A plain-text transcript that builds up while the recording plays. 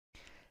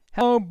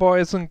Hello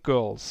boys and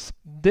girls,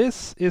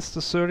 this is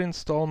the third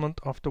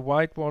installment of the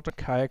Whitewater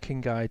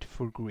kayaking guide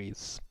for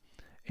Greece.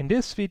 In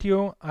this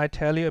video I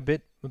tell you a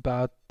bit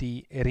about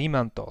the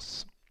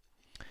Erymanthos.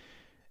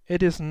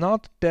 It is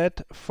not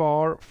that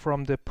far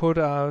from the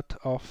put-out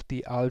of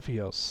the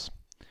Alpheos.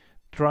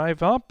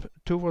 Drive up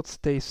towards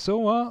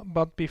Theisoa,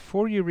 but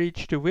before you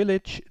reach the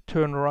village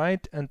turn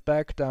right and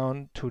back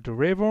down to the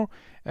river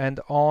and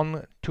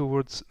on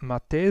towards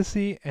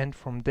Matesi, and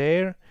from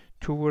there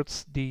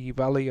towards the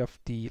valley of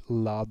the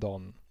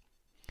Ladon.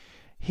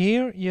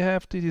 Here you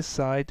have to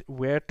decide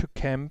where to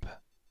camp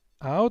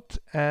out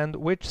and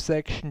which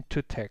section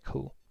to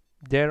tackle.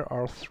 There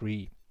are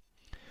three.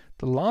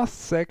 The last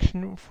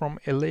section from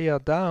Elea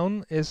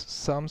down is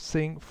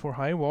something for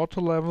high water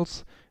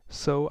levels,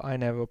 so I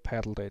never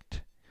paddled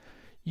it.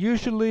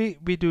 Usually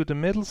we do the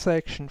middle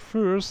section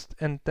first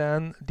and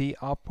then the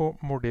upper,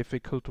 more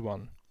difficult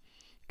one.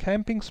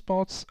 Camping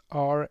spots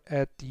are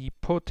at the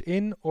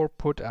put-in or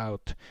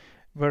put-out,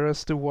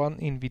 whereas the one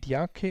in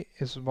Vidiaki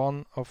is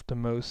one of the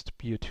most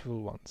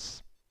beautiful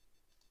ones.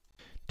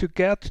 To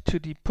get to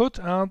the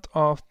put-out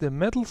of the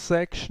middle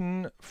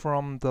section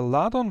from the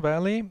Ladon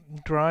Valley,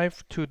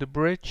 drive to the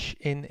bridge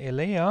in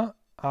Elea,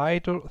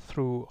 either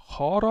through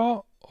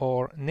Chora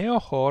or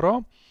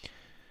Neo-Chora.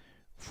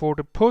 For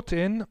the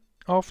put-in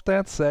of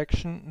that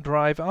section,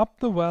 drive up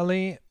the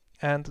valley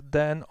and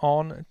then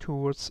on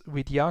towards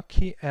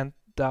Vidiaki and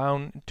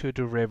down to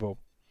the river.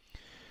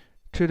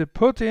 To the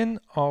put-in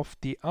of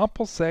the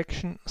upper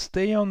section,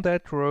 stay on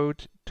that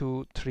road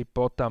to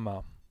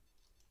Tripotama.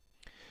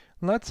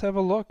 Let's have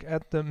a look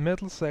at the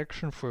middle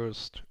section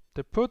first.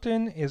 The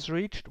put-in is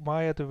reached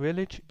via the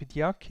village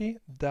Vidiaki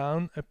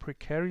down a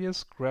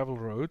precarious gravel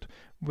road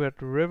where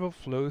the river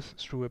flows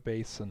through a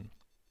basin.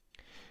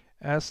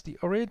 As the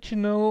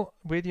original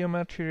video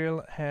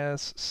material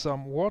has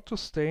some water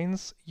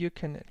stains, you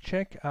can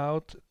check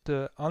out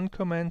the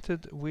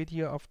uncommented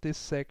video of this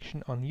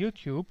section on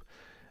YouTube,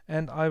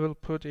 and I will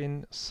put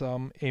in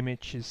some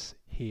images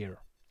here.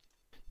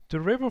 The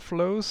river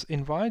flows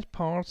in wide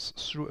parts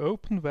through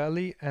open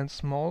valley and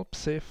small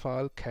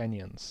psephile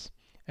canyons.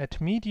 At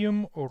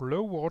medium or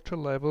low water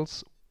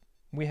levels,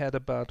 we had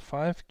about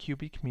 5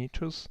 cubic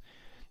meters.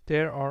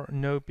 There are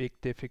no big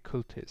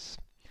difficulties.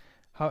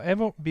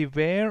 However,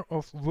 beware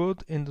of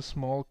wood in the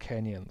small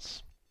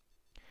canyons.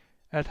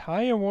 At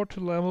higher water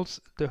levels,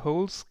 the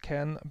holes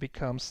can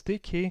become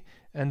sticky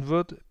and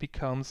wood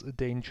becomes a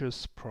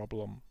dangerous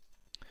problem.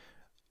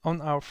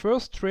 On our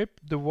first trip,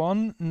 the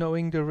one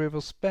knowing the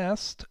rivers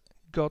best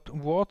got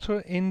water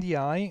in the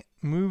eye,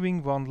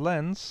 moving one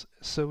lens,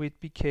 so it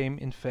became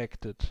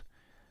infected.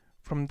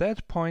 From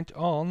that point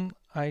on,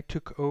 I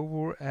took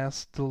over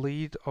as the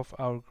lead of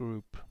our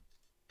group.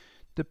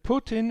 The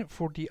put-in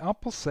for the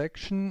upper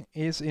section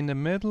is in the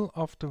middle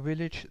of the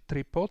village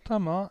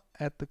Tripotama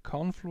at the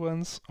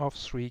confluence of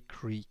three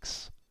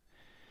creeks.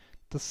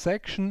 The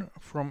section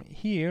from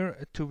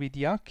here to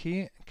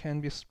Vidiaki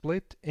can be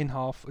split in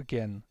half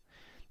again.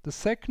 The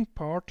second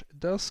part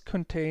does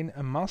contain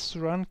a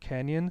must-run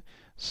canyon,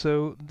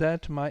 so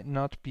that might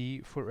not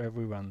be for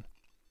everyone.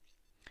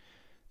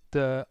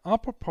 The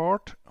upper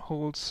part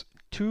holds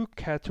two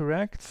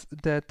cataracts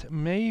that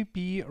may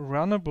be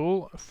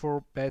runnable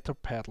for better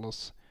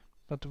paddlers,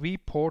 but we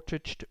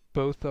portaged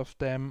both of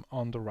them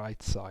on the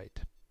right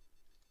side.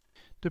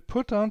 The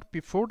put-out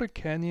before the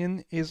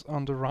canyon is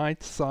on the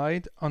right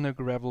side on a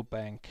gravel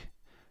bank.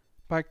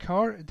 By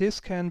car this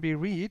can be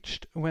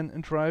reached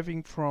when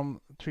driving from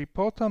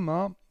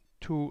Tripotama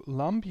to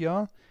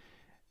Lambia,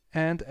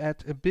 and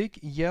at a big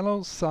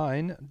yellow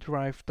sign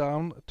drive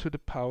down to the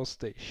power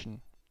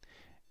station.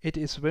 It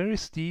is very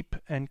steep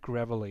and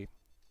gravelly.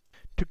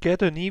 To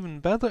get an even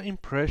better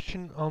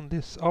impression on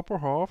this upper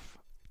half,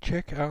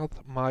 check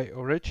out my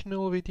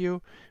original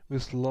video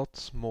with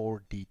lots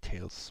more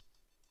details.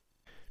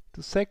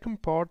 The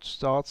second part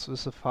starts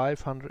with a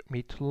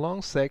 500-meter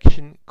long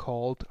section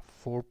called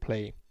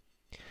Foreplay.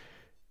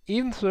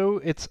 Even though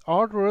it's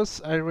arduous,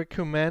 I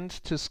recommend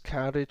to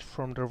scout it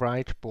from the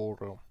right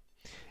border.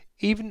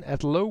 Even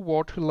at low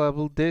water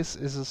level, this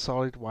is a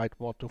solid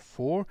whitewater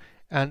 4,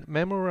 and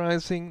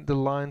memorizing the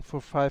line for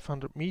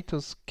 500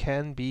 meters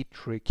can be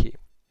tricky.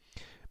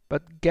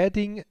 But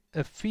getting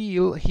a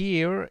feel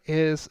here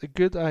is a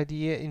good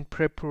idea in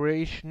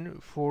preparation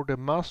for the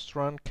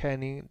must-run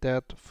canyon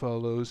that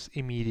follows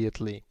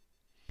immediately.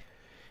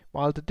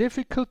 While the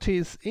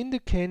difficulties in the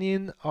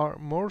canyon are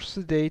more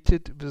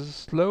sedated with a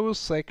slower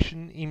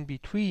section in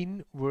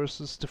between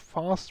versus the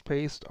fast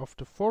pace of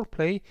the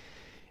foreplay,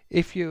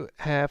 if you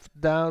have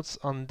doubts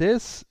on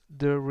this,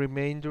 the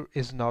remainder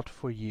is not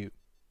for you.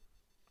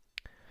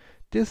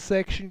 This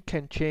section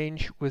can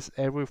change with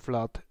every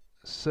flood,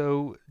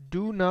 so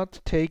do not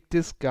take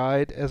this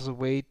guide as a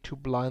way to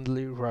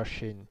blindly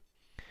rush in.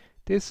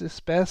 This is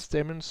best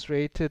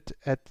demonstrated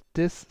at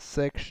this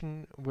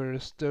section where a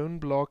stone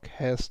block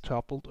has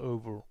toppled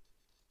over.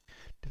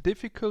 The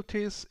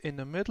difficulties in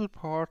the middle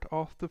part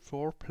of the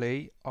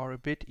foreplay are a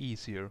bit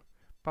easier,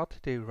 but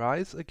they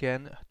rise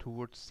again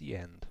towards the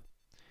end.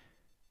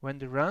 When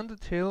the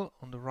rounded hill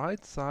on the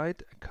right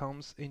side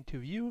comes into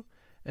view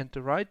and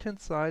the right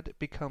hand side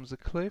becomes a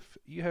cliff,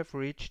 you have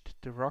reached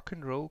the Rock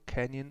and Roll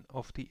Canyon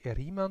of the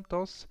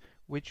Erymanthos,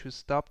 which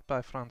was dubbed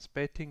by Franz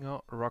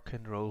Bettinger Rock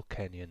and Roll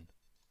Canyon.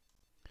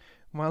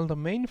 While the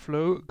main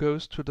flow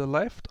goes to the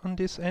left on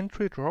this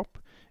entry drop,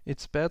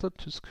 it's better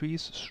to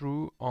squeeze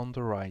through on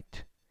the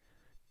right.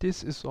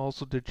 This is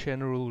also the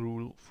general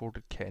rule for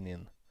the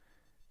canyon.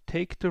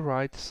 Take the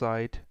right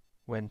side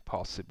when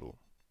possible.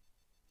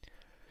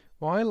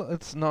 While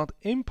it's not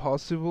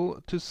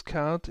impossible to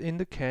scout in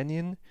the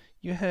canyon,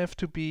 you have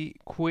to be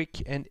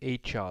quick and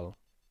agile.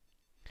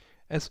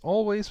 As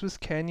always with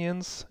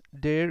canyons,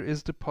 there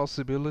is the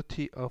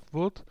possibility of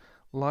wood,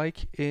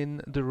 like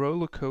in the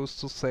roller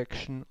coaster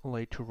section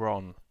later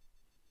on.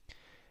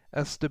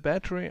 As the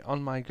battery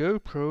on my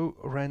GoPro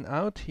ran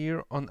out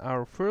here on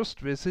our first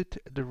visit,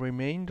 the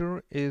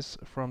remainder is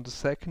from the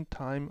second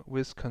time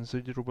with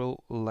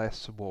considerable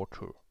less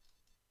water.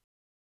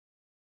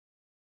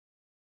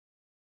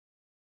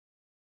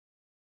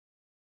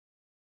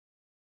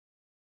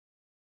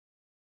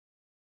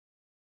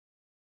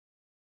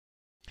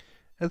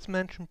 As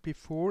mentioned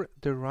before,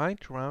 the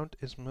right route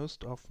is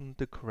most often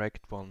the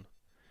correct one.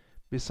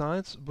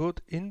 Besides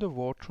wood in the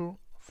water,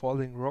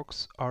 falling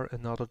rocks are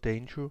another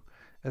danger,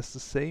 as the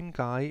same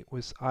guy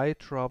with eye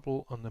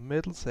trouble on the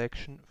middle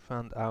section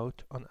found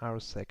out on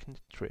our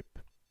second trip.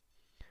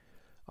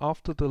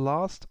 After the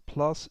last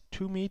plus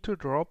 2 meter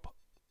drop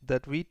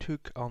that we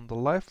took on the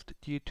left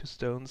due to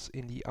stones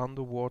in the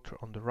underwater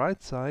on the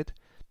right side,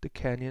 the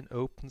canyon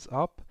opens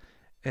up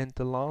and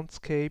the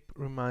landscape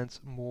reminds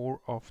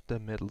more of the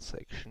middle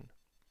section.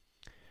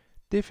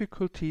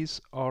 Difficulties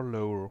are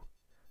lower,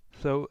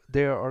 though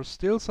there are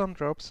still some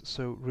drops,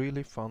 so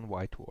really fun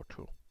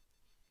whitewater.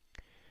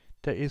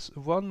 There is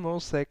one more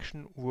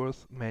section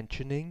worth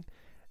mentioning,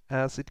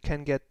 as it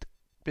can get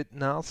a bit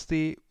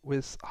nasty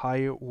with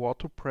higher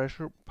water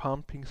pressure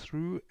pumping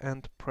through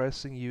and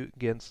pressing you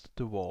against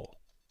the wall.